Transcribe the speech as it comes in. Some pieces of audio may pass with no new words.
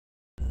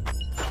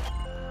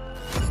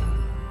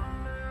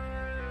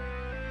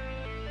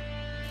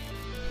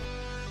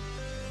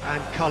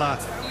and colour,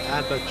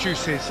 and the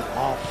juices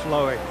are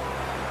flowing.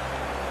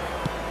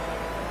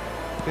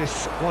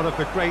 This one of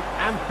the great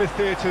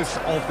amphitheatres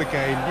of the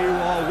game. You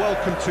are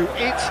welcome to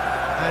it,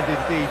 and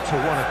indeed to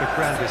one of the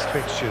grandest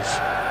fixtures.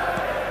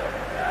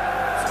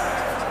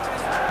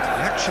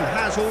 The action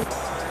has all...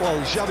 Well,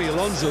 Xabi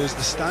Alonso is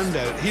the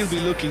standout. He'll be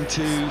looking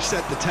to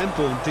set the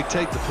tempo and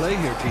dictate the play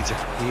here, Peter.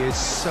 He is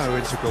so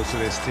integral to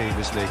this team,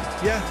 isn't he?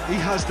 Yeah, he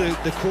has the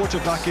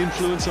quarterback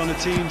influence on a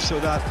team,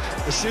 so that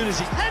as soon as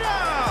he... Header!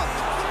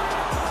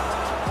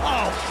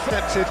 Oh,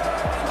 accepted.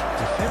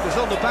 Defenders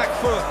on the back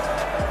foot.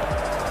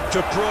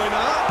 De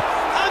Bruyne,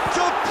 and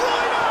De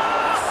Bruyne!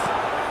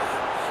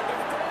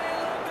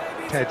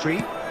 Pedri.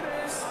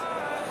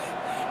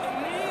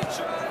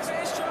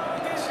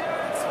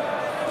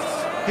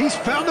 He's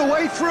found a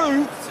way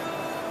through.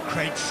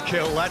 Great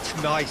skill, that's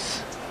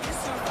nice.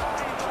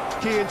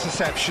 Key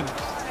interception.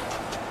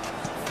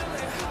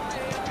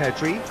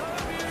 Pedri.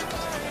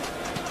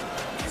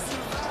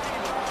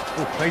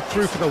 Oh, played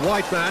through for the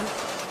wide man.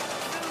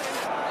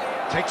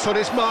 Takes on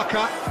his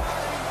marker.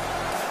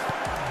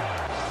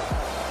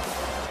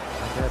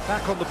 And they're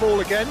back on the ball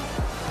again.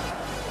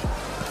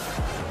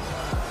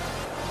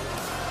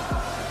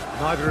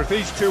 Neither of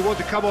these two want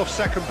to come off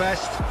second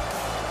best.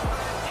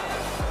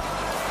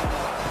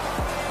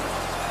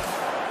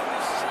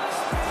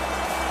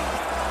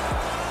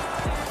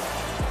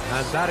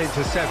 And that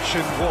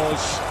interception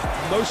was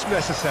most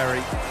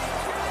necessary.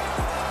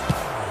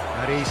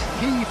 And he's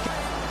heaved.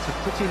 It's a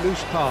pretty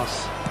loose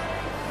pass.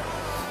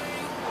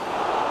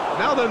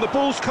 Now then, the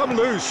ball's come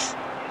loose.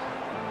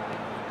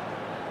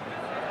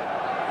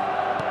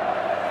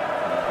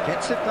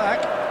 Gets it back.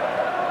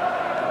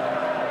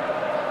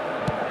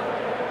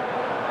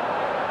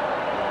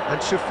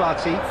 Ansu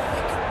Fati.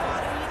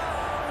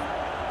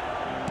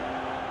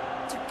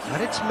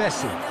 And it's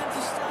Messi.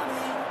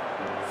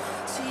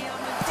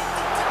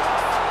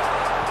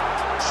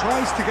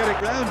 Tries to get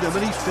it round him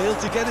and he failed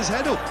to get his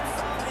head up.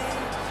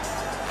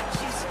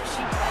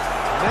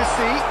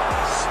 Messi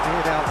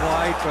steered out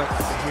wide, but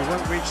he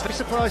won't reach. Be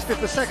surprised if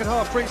the second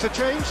half brings a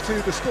change to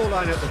the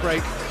scoreline at the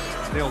break,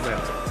 0-0.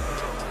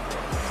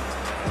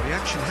 The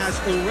action has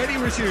already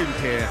resumed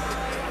here.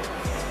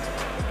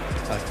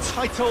 A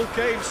tight old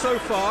game so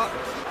far.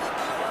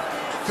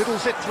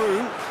 Fiddles it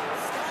through.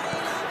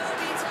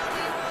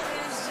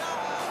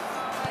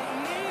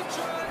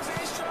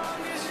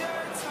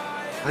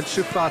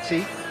 Ansu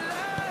Fati.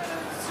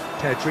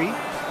 Pedri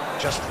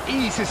just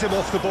eases him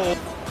off the ball.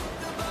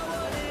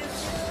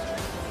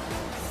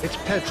 It's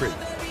Pedri.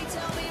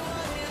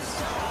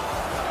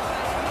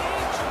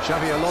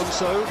 Xabi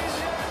Alonso.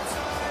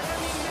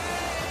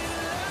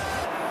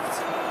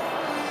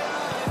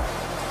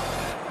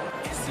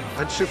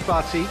 Ansu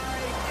Fati.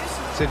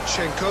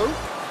 Zinchenko.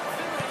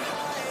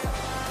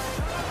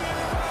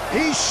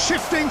 He's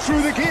shifting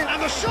through the gear,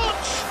 and the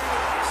shot!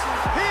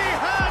 He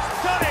has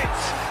done it!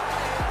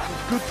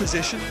 Good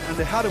position, and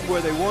they had him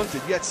where they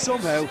wanted, yet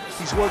somehow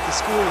he's worked the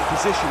scoring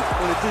position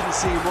when it didn't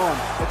seem on.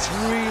 It's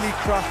really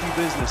crafty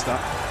business, that.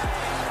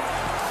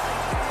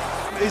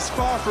 It's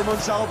far from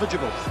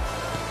unsalvageable.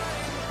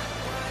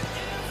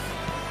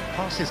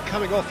 Pass is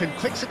coming off in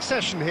quick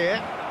succession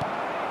here.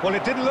 Well,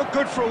 it didn't look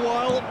good for a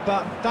while,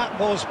 but that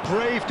was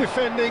brave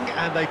defending,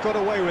 and they got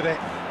away with it.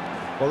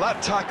 Well,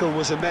 that tackle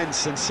was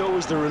immense, and so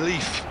was the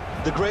relief.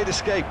 The great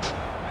escape.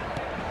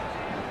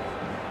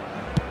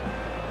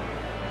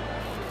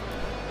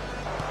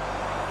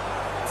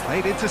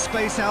 Played into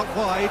space out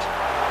wide.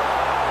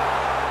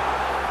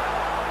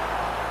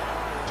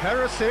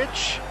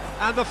 Perisic,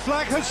 and the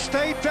flag has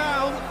stayed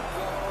down.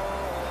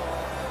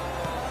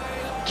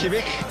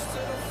 Kimmich.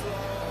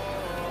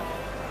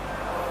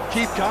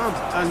 Keep calm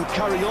and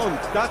carry on.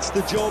 That's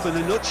the job in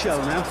a nutshell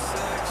now.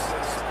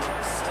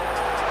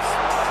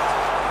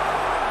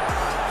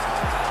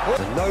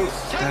 No,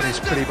 that is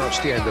pretty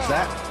much the end of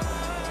that.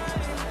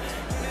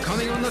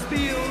 Coming on the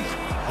field,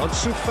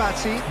 Ansu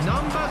Fati.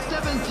 number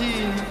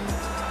 17.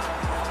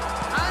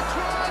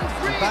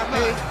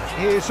 Mbappe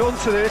is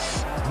onto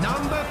this.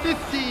 Number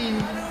 15.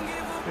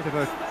 Bit of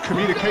a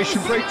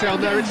communication breakdown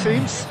there, it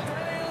seems.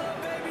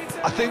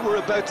 I think we're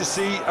about to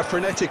see a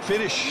frenetic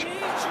finish.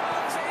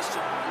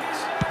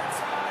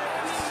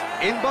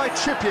 In by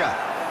Trippier.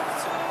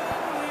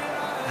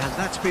 And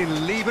that's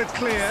been levered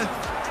clear.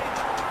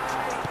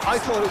 I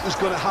thought it was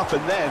going to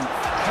happen then.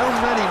 How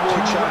many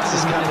more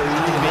chances can they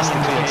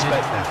realistically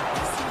expect now?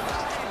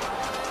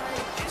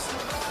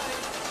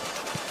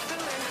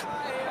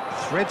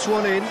 Threads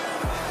one in.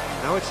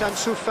 Now it's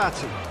Ansu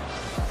Fati.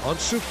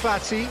 Ansu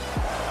Fati.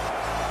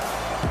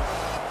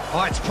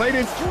 Oh, it's played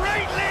in.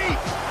 Great leap!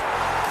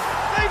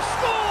 They've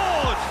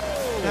scored!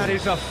 That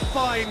is a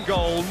fine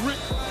goal.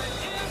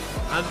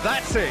 And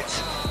that's it.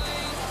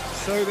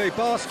 So they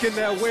bask in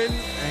their win,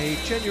 a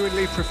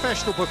genuinely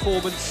professional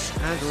performance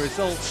and a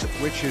result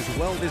which is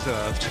well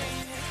deserved.